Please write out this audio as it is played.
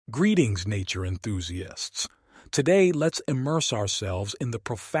Greetings, nature enthusiasts. Today, let's immerse ourselves in the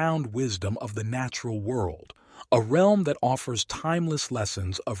profound wisdom of the natural world, a realm that offers timeless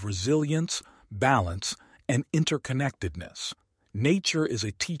lessons of resilience, balance, and interconnectedness. Nature is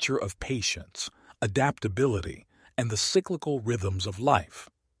a teacher of patience, adaptability, and the cyclical rhythms of life.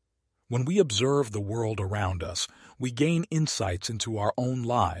 When we observe the world around us, we gain insights into our own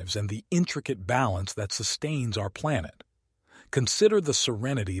lives and the intricate balance that sustains our planet. Consider the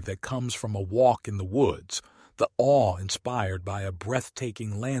serenity that comes from a walk in the woods, the awe inspired by a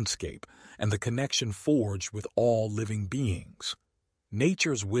breathtaking landscape, and the connection forged with all living beings.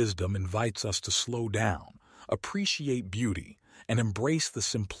 Nature's wisdom invites us to slow down, appreciate beauty, and embrace the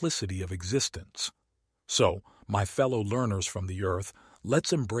simplicity of existence. So, my fellow learners from the earth,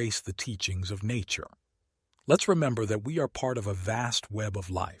 let's embrace the teachings of nature. Let's remember that we are part of a vast web of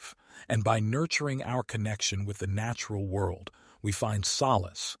life, and by nurturing our connection with the natural world, we find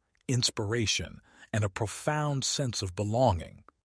solace, inspiration, and a profound sense of belonging.